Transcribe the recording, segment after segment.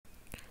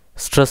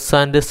Stress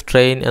and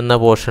strain എന്ന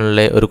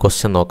പോർഷനിലെ ഒരു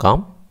question നോക്കാം.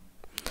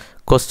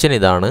 ക്വസ്റ്റ്യൻ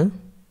ഇതാണ്: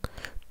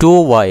 2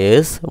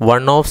 wires,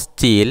 one of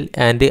steel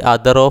and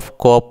other of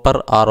copper,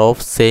 are of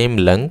same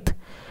length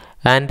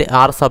and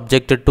are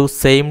subjected to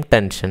same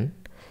tension.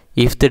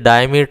 If the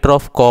diameter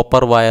of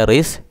copper wire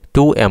is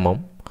 2 mm,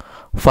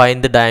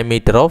 find the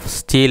diameter of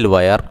steel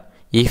wire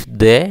if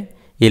they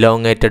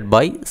elongated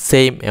by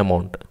same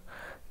amount.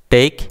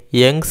 Take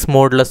Young's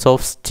modulus of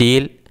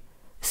steel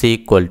is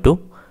equal to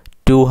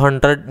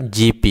 200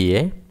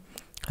 GPa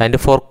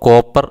and for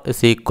copper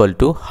is equal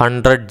to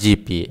 100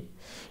 GPa.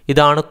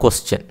 ഇതാണ്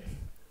question.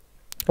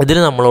 ഇതിൽ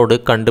നമ്മളോട്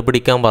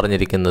കണ്ടുപിടിക്കാൻ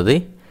പറഞ്ഞിരിക്കുന്നത്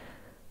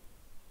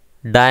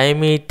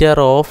diameter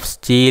of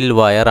steel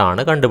wire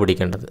ആണ്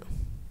കണ്ടുപിടിക്കേണ്ടത്.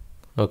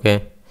 Okay,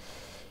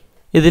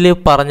 ഇതിൽ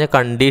പറഞ്ഞ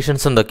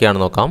conditions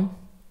എന്തൊക്കെയാണെന്ന് നോക്കാം.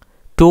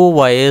 2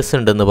 വയേഴ്സ്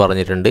ഉണ്ടെന്ന്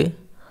പറഞ്ഞിട്ടുണ്ട്.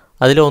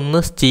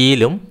 അതിലൊന്ന്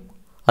സ്റ്റീലും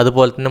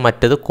അതുപോലെ തന്നെ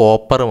മറ്റേത്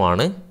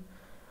കോപ്പറുമാണ്.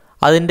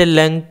 അതിൻ്റെ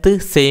ലെങ്ത്ത്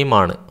സെയിം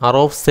ആണ്, ആർ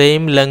ഓഫ്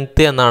സെയിം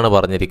ലെങ്ത്ത് എന്നാണ്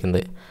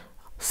പറഞ്ഞിരിക്കുന്നത്.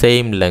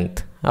 Same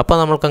length. അപ്പോൾ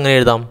നമുക്ക് അങ്ങനെ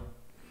എഴുതാം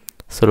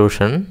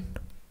സൊല്യൂഷൻ.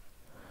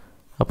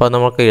 അപ്പോൾ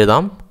നമുക്ക്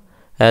എഴുതാം,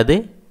 അതായത്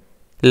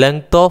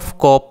length of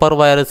copper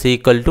wire is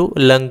equal to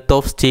length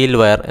of steel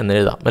wire എന്ന്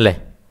എഴുതാം അല്ലേ.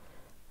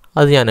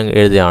 അത് ഞാൻ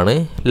എഴുതുകയാണ്.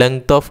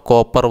 ലെങ്ത് ഓഫ്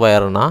കോപ്പർ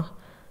വയറിന്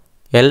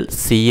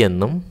LC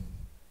എന്നും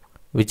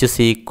which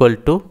is equal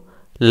to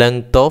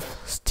length of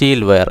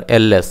steel wire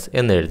LS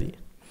എന്ന് എഴുതി.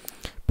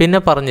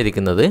 പിന്നെ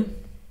പറഞ്ഞിരിക്കുന്നത്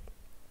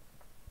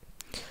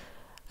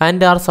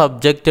and R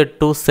subjected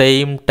to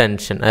same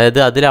tension,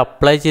 അതായത് അതിൽ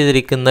അപ്ലൈ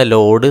ചെയ്തിരിക്കുന്ന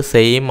ലോഡ്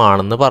സെയിം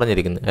ആണെന്ന്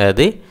പറഞ്ഞിരിക്കുന്നത്.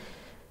 അതായത്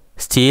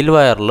സ്റ്റീൽ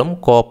വയറിലും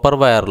കോപ്പർ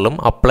വയറിലും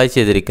അപ്ലൈ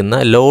ചെയ്തിരിക്കുന്ന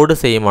ലോഡ്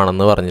സെയിം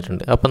ആണെന്ന്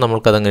പറഞ്ഞിട്ടുണ്ട്. അപ്പോൾ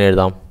നമ്മൾക്കതെങ്ങനെ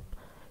എഴുതാം,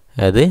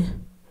 അതായത്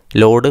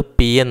ലോഡ്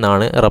P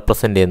എന്നാണ്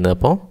റെപ്രസെൻ്റ് ചെയ്യുന്നത്.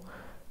 അപ്പോൾ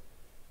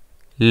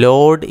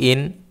load in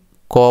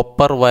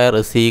copper wire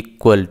is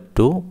equal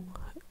to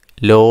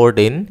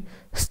load in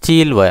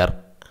steel wire.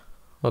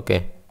 Okay,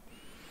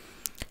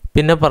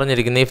 പിന്നെ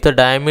പറഞ്ഞിരിക്കുന്നത് if the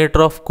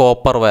diameter of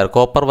copper wire,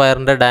 copper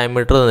വയറിൻ്റെ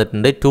ഡയമീറ്റർ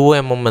തന്നിട്ടുണ്ട് 2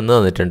 mm എന്ന്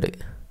തന്നിട്ടുണ്ട്.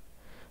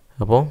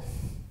 അപ്പോൾ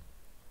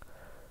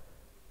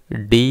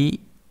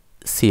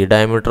DC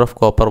diameter of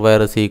copper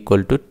wire is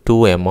equal to 2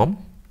 mm.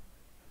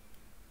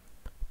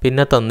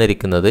 പിന്നെ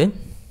തന്നിരിക്കുന്നത്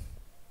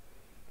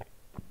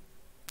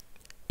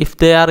if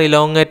they are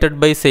elongated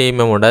by same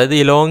amount, അതായത്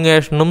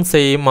ഇലോങ്ങേഷനും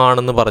സെയിം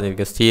ആണെന്ന്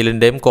പറഞ്ഞിരിക്കുന്നത്.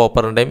 സ്റ്റീലിൻ്റെയും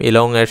കോപ്പറിൻ്റെയും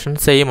ഇലോങ്ങേഷൻ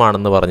സെയിം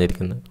ആണെന്ന്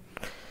പറഞ്ഞിരിക്കുന്നത്.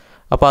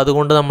 അപ്പോൾ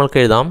അതുകൊണ്ട് നമ്മൾക്ക്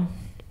എഴുതാം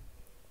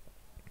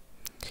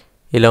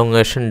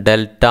elongation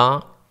delta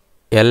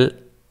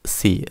LC.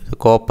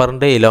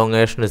 കോപ്പറിൻ്റെ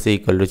elongation is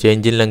equal to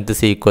change in length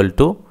is equal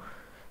to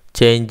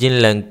change in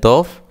length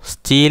of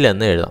steel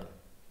എന്ന് എഴുതാം.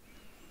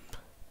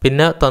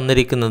 പിന്നെ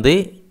തന്നിരിക്കുന്നത്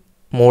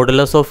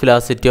മോഡുലസ് ഓഫ്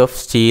ഇലാസ്റ്റിറ്റി ഓഫ്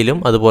സ്റ്റീലും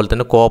അതുപോലെ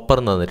തന്നെ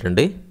കോപ്പറും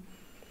തന്നിട്ടുണ്ട്.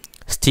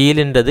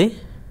 സ്റ്റീലിൻ്റെത്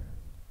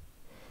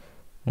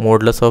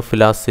modulus of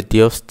elasticity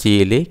of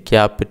steel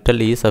capital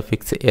E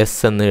suffix S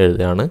എന്ന്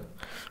എഴുതുകയാണ്.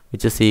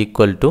 Which is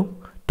equal to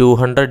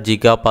 200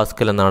 GPa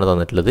എന്നാണ്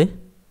തന്നിട്ടുള്ളത്.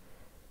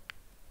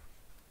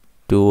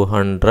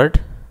 200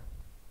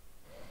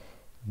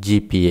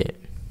 GPa.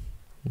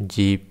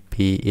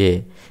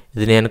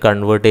 ഇതിന് ഞാൻ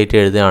കൺവേർട്ട് ചെയ്തിട്ട്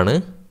എഴുതുകയാണ്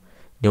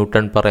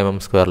ന്യൂട്ടൺ പെർ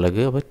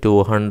mm². അപ്പോൾ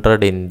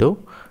 200 ×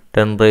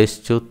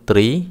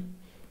 10⁻³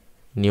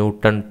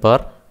 ന്യൂട്ടൺ പെർ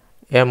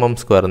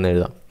mm² എന്ന്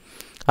എഴുതാം.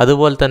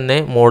 അതുപോലെ തന്നെ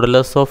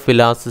modulus of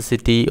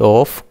elasticity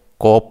of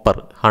copper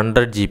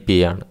 100 GPa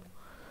ആണ്.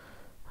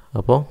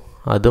 അപ്പോൾ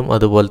അതും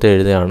അതുപോലത്തെ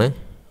എഴുതുകയാണ്.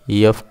 E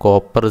of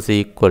copper is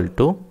equal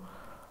to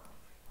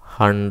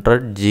 100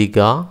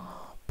 GPa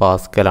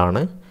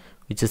ആണ്.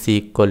 Which is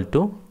equal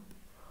to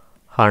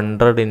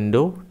 100 ×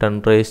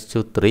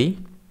 10⁻³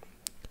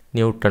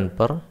 newton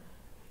per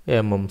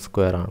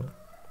mm² ആണ്.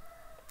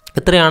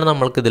 ഇത്രയാണ്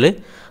നമ്മൾക്കിതിൽ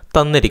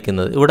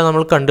തന്നിരിക്കുന്നത്. ഇവിടെ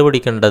നമ്മൾ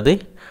കണ്ടുപിടിക്കേണ്ടത്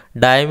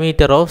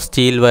ഡയമീറ്റർ ഓഫ്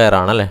സ്റ്റീൽ വയർ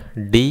ആണല്ലേ,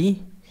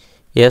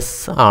 DS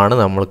ആണ്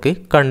നമ്മൾക്ക്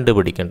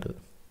കണ്ടുപിടിക്കേണ്ടത്.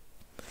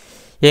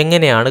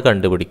 എങ്ങനെയാണ്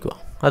കണ്ടുപിടിക്കുക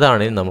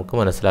അതാണ് നമുക്ക്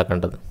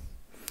മനസ്സിലാക്കേണ്ടത്.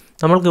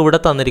 നമ്മൾക്ക് ഇവിടെ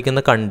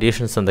തന്നിരിക്കുന്ന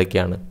കണ്ടീഷൻസ്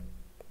എന്തൊക്കെയാണ്?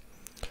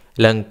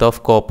 Length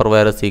of copper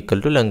wire is equal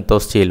to length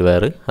of steel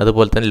wire,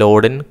 അതുപോലെ തന്നെ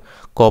load in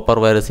copper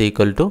wire is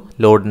equal to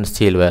load in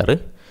steel wire.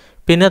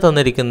 പിന്നെ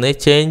തന്നിരിക്കുന്നത്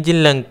change in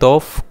length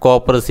of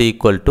copper is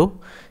equal to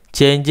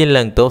change in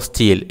length of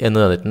steel എന്ന്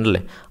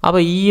തന്നിട്ടുണ്ടല്ലേ.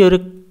 അപ്പോൾ ഈ ഒരു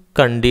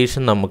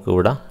condition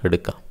നമുക്കിവിടെ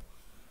എടുക്കാം.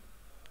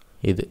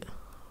 ഇത്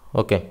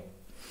ഓക്കെ,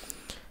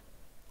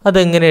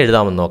 അതെങ്ങനെ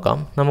എഴുതാമെന്ന് നോക്കാം.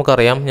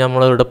 നമുക്കറിയാം,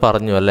 നമ്മളിവിടെ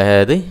പറഞ്ഞു അല്ലേ,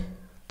 അതായത്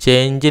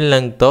change in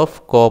length of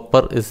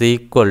copper is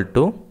equal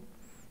to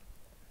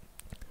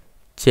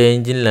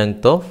change in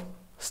length of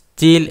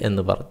steel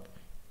എന്ന് പറഞ്ഞു.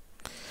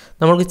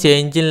 നമുക്ക്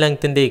ചേഞ്ച് ഇൻ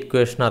ലെങ്ത്തിൻ്റെ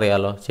ഇക്വേഷൻ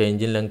അറിയാമല്ലോ.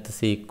 Change in length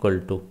is equal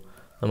to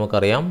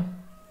നമുക്കറിയാം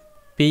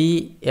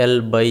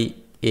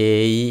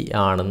PL/AE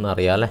ആണെന്ന്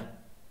അറിയാം അല്ലേ.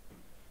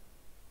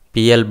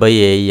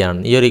 PL/AE ആണ്.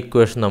 ഈ ഒരു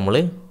ഇക്വേഷൻ നമ്മൾ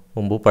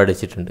മുമ്പ്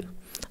പഠിച്ചിട്ടുണ്ട്.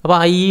 അപ്പോൾ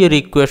ഈ ഒരു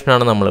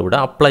ഇക്വേഷനാണ് നമ്മളിവിടെ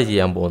അപ്ലൈ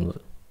ചെയ്യാൻ പോകുന്നത്.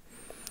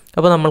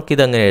 അപ്പോൾ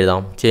നമ്മൾക്കിതെങ്ങനെ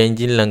എഴുതാം?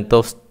 Change in length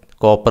of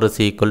copper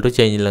is equal to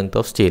change in length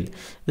of steel.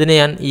 ഇതിനെ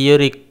ഞാൻ ഈ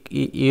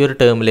ഒരു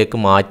ടേമിലേക്ക്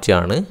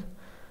മാറ്റുകയാണ്.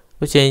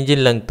 അപ്പോൾ change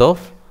in length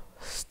of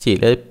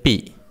steel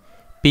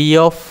P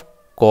of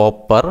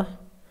copper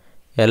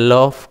L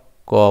of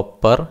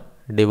copper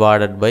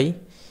divided by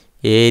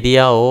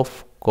area of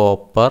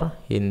copper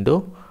into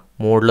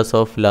modulus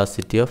of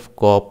velocity of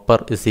copper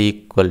is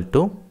equal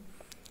to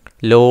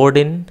load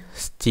in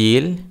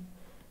steel,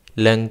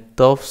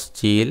 length of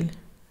steel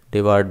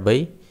divided by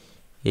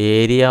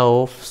area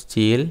of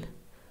steel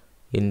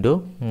into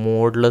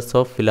modulus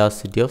of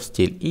velocity of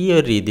steel. ഈ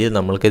ഒരു രീതിയിൽ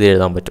നമ്മൾക്ക് ഇത്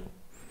എഴുതാൻ പറ്റും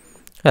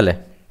അല്ലേ?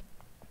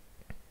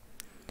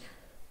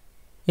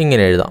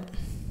 ഇങ്ങനെ എഴുതാം.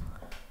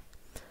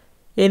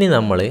 ഇനി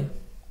നമ്മൾ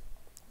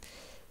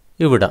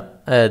ഇവിടെ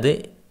അതായത്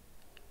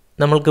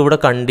നമ്മൾക്കിവിടെ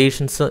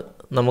കണ്ടീഷൻസ്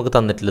നമുക്ക്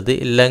തന്നിട്ടുള്ളത്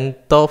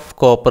length of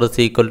copper is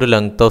equal to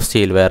length of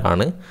steel wear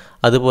ആണ്.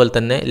 അതുപോലെ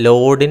തന്നെ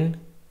load in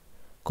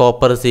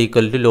copper is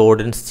equal to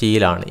load in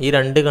സ്റ്റീലാണ്. ഈ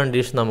രണ്ട്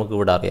കണ്ടീഷൻ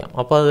നമുക്കിവിടെ അറിയാം.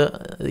 അപ്പോൾ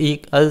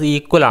അത്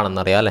ഈക്വൽ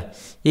ആണെന്നറിയാം അല്ലേ?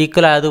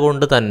 ഈക്വൽ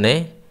ആയതുകൊണ്ട് തന്നെ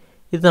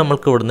ഇത്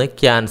നമ്മൾക്ക് ഇവിടുന്ന്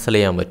ക്യാൻസൽ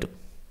ചെയ്യാൻ പറ്റും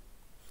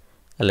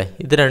അല്ലേ?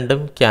 ഇത്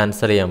രണ്ടും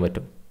ക്യാൻസൽ ചെയ്യാൻ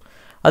പറ്റും.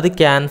 അത്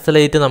ക്യാൻസൽ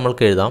ചെയ്തിട്ട്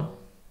നമ്മൾക്ക് എഴുതാം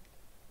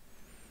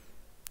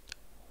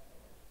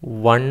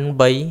 1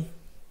 by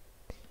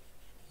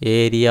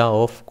area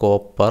of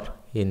copper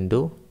into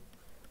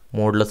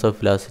modulus of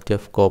velocity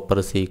of copper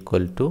is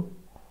equal to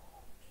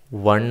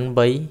 1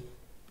 by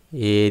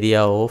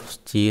area of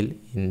steel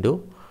into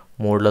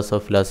modulus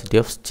of velocity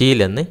of steel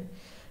എന്ന്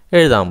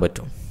എഴുതാൻ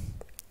പറ്റും.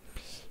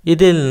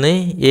 ഇതിൽ നിന്ന്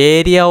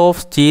area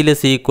of steel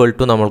is equal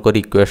to നമ്മൾക്കൊരു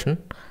ഇക്വേഷൻ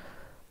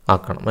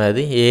ആക്കണം.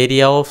 അതായത്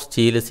area of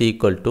steel is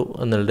equal to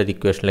എന്നുള്ളൊരു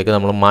ഇക്വേഷനിലേക്ക്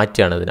നമ്മൾ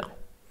മാറ്റുകയാണ് ഇതിനെ.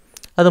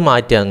 അത്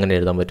മാറ്റി അങ്ങനെ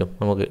എഴുതാൻ പറ്റും.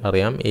 നമുക്ക്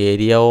അറിയാം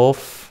area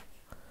of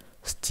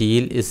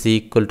steel is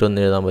equal to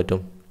എന്ന് എഴുതാൻ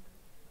പറ്റും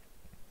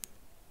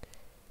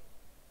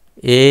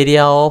area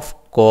of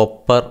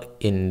copper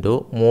into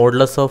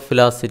modulus of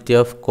velocity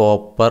of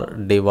copper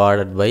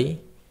divided by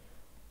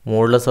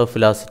modulus of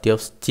velocity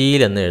of steel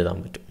എന്ന് എഴുതാൻ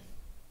പറ്റും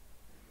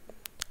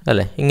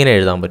അല്ലേ? ഇങ്ങനെ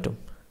എഴുതാൻ പറ്റും.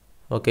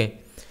 ഓക്കെ,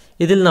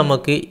 ഇതിൽ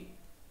നമുക്ക്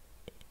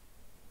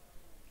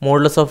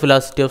modulus of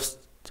velocity of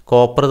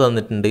copper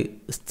തന്നിട്ടുണ്ട്,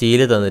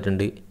 സ്റ്റീൽ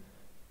തന്നിട്ടുണ്ട്.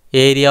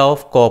 ഏരിയ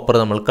ഓഫ് കോപ്പർ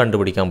നമ്മൾ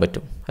കണ്ടുപിടിക്കാൻ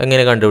പറ്റും.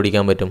 എങ്ങനെ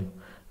കണ്ടുപിടിക്കാൻ പറ്റും?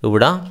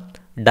 ഇവിടെ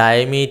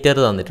ഡയമീറ്റർ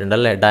തന്നിട്ടുണ്ട്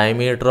അല്ലേ?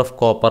 ഡയമീറ്റർ ഓഫ്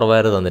കോപ്പർ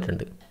വയർ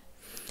തന്നിട്ടുണ്ട്.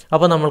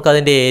 അപ്പോൾ നമ്മൾക്ക്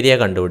അതിൻ്റെ ഏരിയ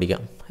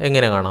കണ്ടുപിടിക്കാം.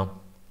 എങ്ങനെ കാണാം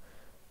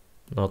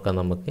നോക്കാം.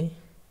 നമുക്ക്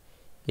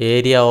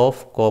area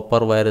of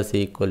copper wire is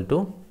equal to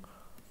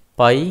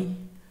pi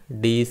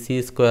D C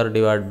square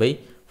divide by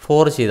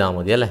 4 ചെയ്താൽ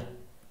മതി അല്ലേ?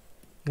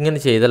 ഇങ്ങനെ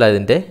ചെയ്താൽ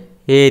അതിൻ്റെ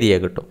ഏരിയ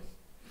കിട്ടും.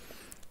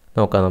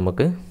 നോക്കാം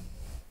നമുക്ക്.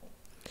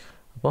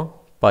 അപ്പോൾ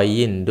പൈ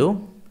ഇൻറ്റു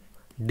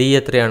ഡി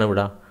എത്രയാണ്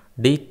ഇവിടെ?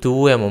 ഡി 2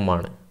 mm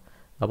ആണ്.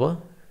 അപ്പോൾ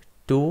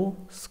 2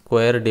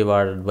 square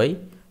divided by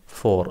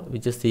 4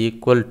 which is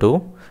equal to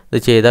ഇത്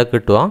ചെയ്താൽ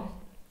കിട്ടുക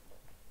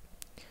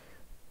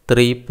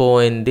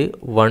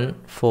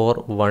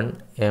 3.141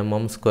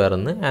 mm സ്ക്വയർ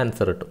എന്ന്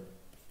ആൻസർ കിട്ടും.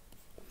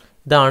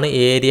 ഇതാണ്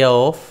ഏരിയ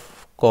ഓഫ്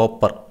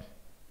കോപ്പർ.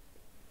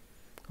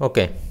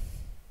 ഓക്കെ,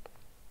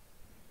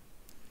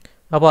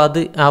 അപ്പോൾ അത്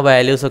ആ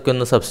വാല്യൂസൊക്കെ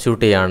ഒന്ന്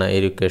സബ്സ്റ്റിറ്റ്യൂട്ട് ചെയ്യാണ് ഈ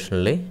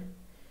ഇക്വേഷനിൽ.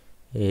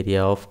 Area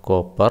of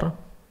copper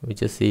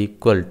which is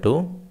equal to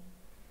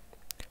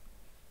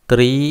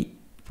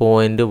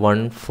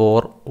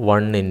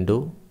 3.141 into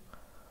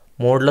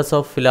modulus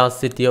of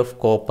velocity of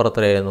copper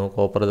എത്രയായിരുന്നു?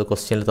 കോപ്പർ ഇത്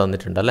ക്വസ്റ്റ്യനിൽ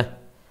തന്നിട്ടുണ്ട് അല്ലേ?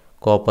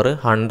 കോപ്പർ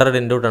 100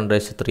 into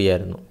 10⁻³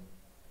 ആയിരുന്നു.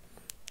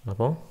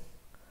 അപ്പോൾ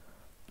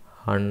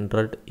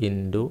 100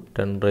 into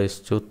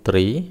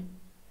 10⁻³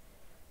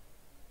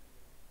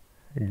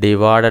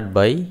 divided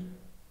by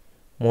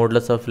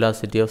modulus of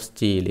velocity of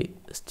steel.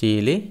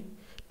 Steel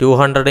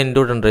 200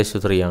 into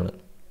 10⁻³ ആണ്.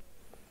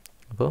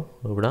 അപ്പോൾ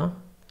ഇവിടെ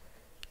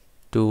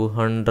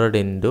 200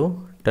 into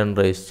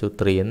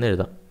 10⁻³ എന്ന്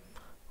എഴുതാം.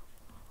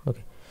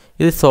 ഓക്കെ,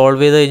 ഇത്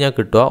സോൾവ് ചെയ്ത് കഴിഞ്ഞാൽ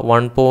കിട്ടുക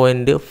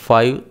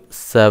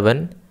 1.57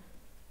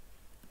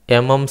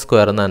 mm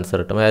സ്ക്വയർ എന്ന ആൻസർ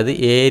കിട്ടും. അതായത്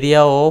area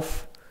of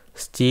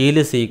steel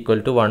is equal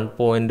to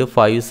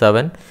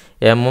 1.57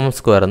 mm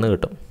square എന്ന്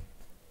കിട്ടും.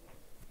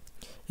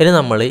 ഇനി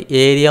നമ്മൾ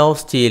ഏരിയ ഓഫ്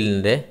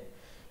സ്റ്റീലിൻ്റെ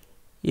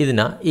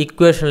ഇതിനെ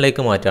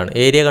ഇക്വേഷനിലേക്ക് മാറ്റാണ്.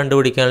 ഏരിയ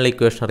കണ്ടുപിടിക്കാനുള്ള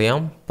ഇക്വേഷൻ അറിയാം.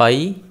 പൈ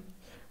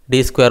ഡി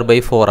സ്ക്വയർ ബൈ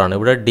 4 ആണ്.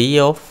 ഇവിടെ D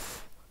of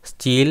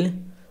steel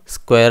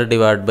square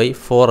divide by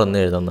 4 എന്ന്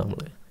എഴുതാം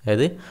നമ്മൾ.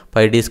 അതായത്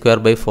pi D square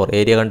by 4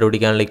 area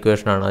കണ്ടുപിടിക്കാനുള്ള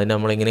ഇക്വേഷനാണ്. അതിന്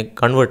നമ്മളിങ്ങനെ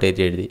കൺവേർട്ട്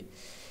ചെയ്ത് എഴുതി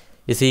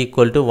ഇസ്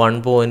ഈക്വൽ ടു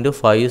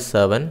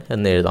 1.57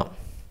 എന്ന് എഴുതാം.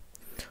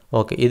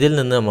 ഓക്കെ, ഇതിൽ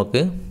നിന്ന്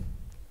നമുക്ക്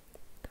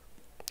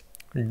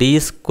D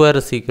square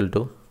is equal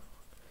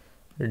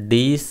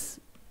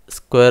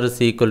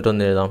to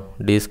എന്ന് എഴുതാം.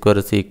 D square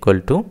is equal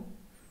to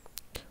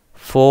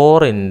 4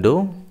 into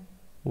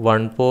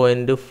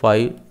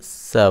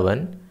 1.57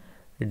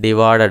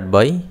 divided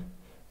by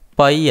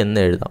pi എന്ന്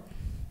എഴുതാം.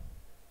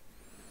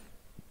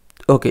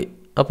 ഓക്കെ,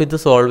 അപ്പോൾ ഇത്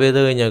സോൾവ് ചെയ്ത്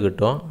കഴിഞ്ഞാൽ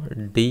കിട്ടുക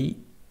D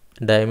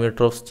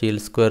diameter of steel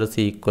square is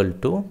equal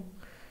to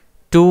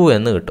 2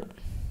 എന്ന് കിട്ടും.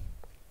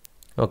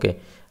 ഓക്കെ,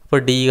 അപ്പോൾ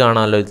ഡി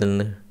കാണാമല്ലോ ഇതിൽ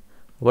നിന്ന്.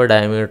 അപ്പോൾ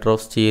diameter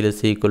of steel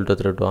is equal to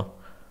എത്ര കിട്ടുക?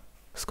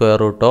 സ്ക്വയർ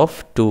റൂട്ട് ഓഫ്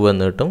 2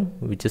 എന്ന് കിട്ടും,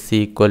 which is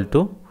equal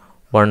to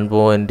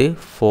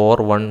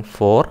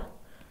 1.414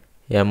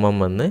 mm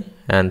എന്ന്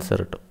ആൻസർ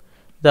കിട്ടും.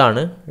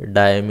 ഇതാണ്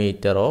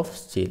ഡയമീറ്റർ ഓഫ്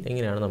സ്റ്റീൽ.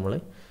 ഇങ്ങനെയാണ് നമ്മൾ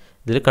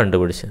ഇതിൽ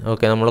കണ്ടുപിടിച്ചത്.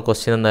 ഓക്കെ, നമ്മളെ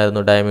ക്വസ്റ്റ്യൻ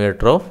എന്തായിരുന്നു?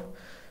 Diameter of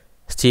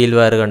steel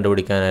wire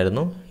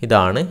കണ്ടുപിടിക്കാനായിരുന്നു.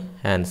 ഇതാണ്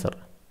ആൻസർ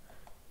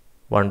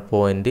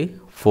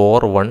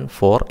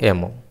 1.414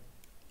 mm.